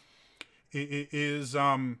Twitch is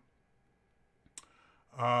a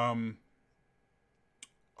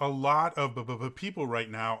lot of people right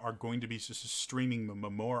now are going to be streaming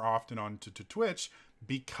more often on to Twitch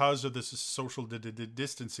because of this social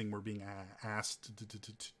distancing we're being asked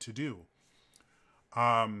to do.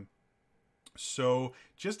 So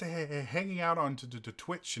just hanging out on to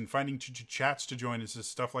Twitch and finding chats to join and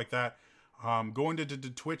stuff like that. Going to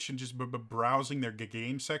Twitch and just browsing their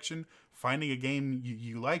game section, finding a game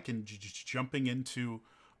you like and jumping into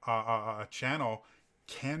a channel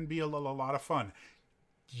can be a lot of fun.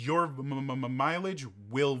 Your mileage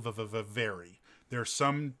will vary. There are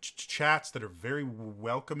some chats that are very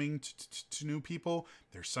welcoming to new people.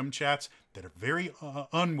 There's some chats that are very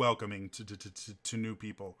unwelcoming to new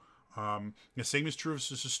people. The same is true of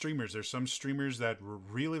streamers. There's some streamers that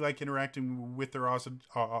really like interacting with their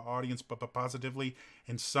audience positively,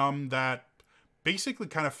 and some that basically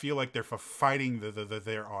kind of feel like they're fighting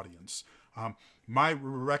their audience. My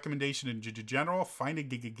recommendation in general, find a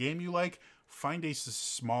game you like. Find a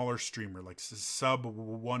smaller streamer, like sub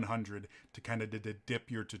 100, to kind of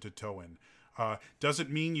dip your toe in. Doesn't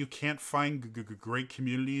mean you can't find great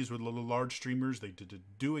communities with large streamers. They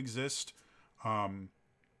do exist. But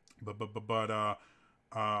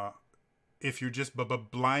if you're just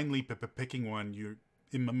blindly picking one,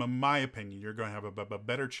 in my opinion, you're going to have a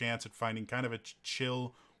better chance at finding kind of a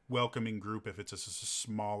chill, welcoming group if it's a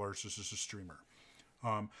smaller streamer.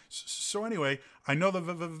 So anyway, I know the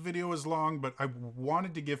video is long, but I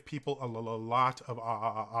wanted to give people a lot of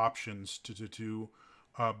options to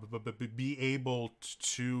be able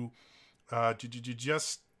to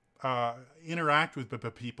just interact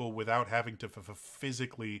with people without having to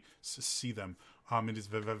physically see them. It is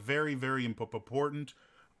very, very important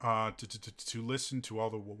to listen to all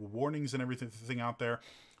the warnings and everything out there.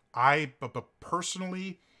 I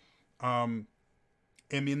personally am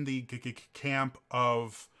in the camp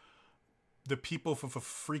of the people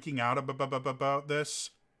freaking out about this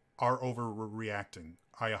are overreacting.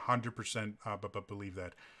 I 100% believe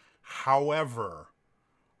that. However,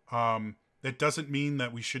 that doesn't mean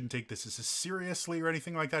that we shouldn't take this as seriously or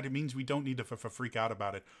anything like that. It means we don't need to freak out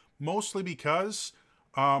about it. Mostly because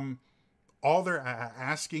all they're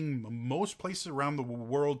asking most places around the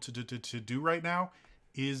world to do right now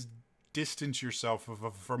is distance yourself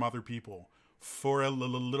from other people for a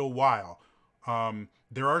little while.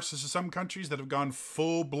 There are some countries that have gone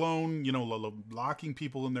full-blown, locking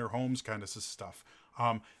people in their homes kind of stuff.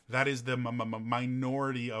 That is the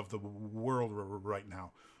minority of the world right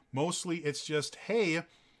now. Mostly it's just, hey,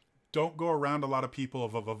 don't go around a lot of people,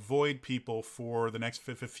 avoid people for the next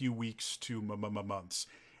few weeks to months.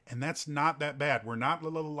 And that's not that bad. We're not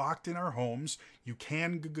locked in our homes. You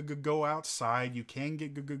can go outside. You can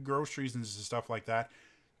get groceries and stuff like that.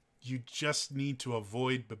 You just need to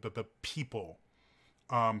avoid people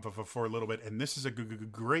for a little bit. And this is a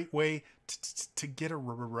great way to get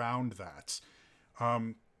around that.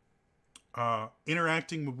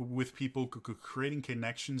 Interacting with people, creating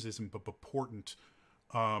connections is important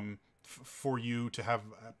for you to have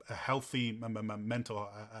a healthy mental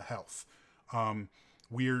health.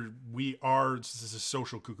 We are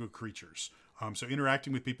social creatures. So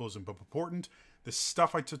interacting with people is important. The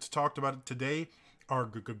stuff I talked about today are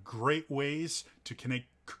great ways to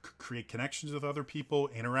create connections with other people,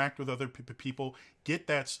 interact with other people, get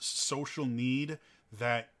that social need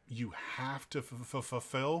that you have to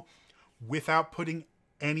fulfill without putting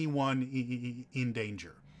anyone in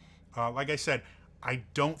danger. Like I said, I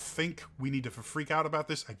don't think we need to freak out about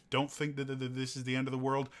this. I don't think that this is the end of the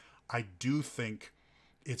world. I do think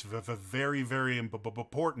it's very, very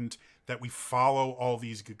important that we follow all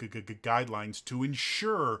these guidelines to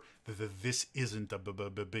ensure that this isn't a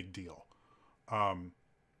big deal.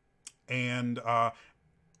 And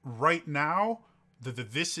right now,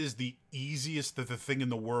 this is the easiest the thing in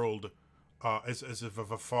the world as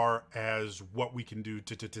far as what we can do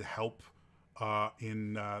to help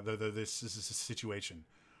in this situation.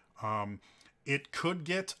 It could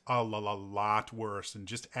get a lot worse, and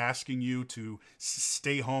just asking you to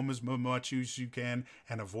stay home as much as you can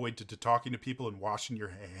and avoid to talking to people and washing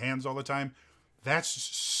your hands all the time. That's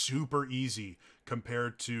super easy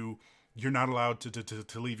compared to you're not allowed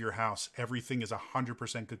to leave your house. Everything is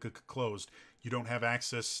 100% closed. You don't have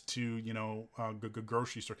access to,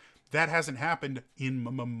 grocery store. That hasn't happened in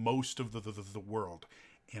most of the world.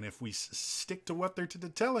 And if we stick to what they're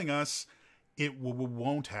telling us, it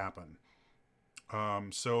won't happen.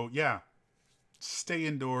 So yeah, stay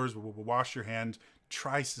indoors, wash your hands,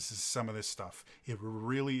 try some of this stuff. It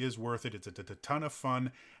really is worth it. It's a ton of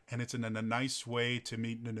fun, and it's in a nice way to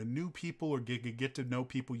meet new people or get to know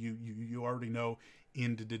people you already know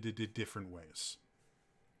in different ways.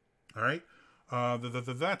 All right.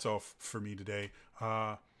 That's all for me today.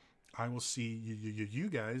 I will see you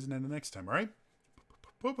guys next time. All right.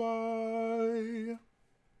 Bye-bye.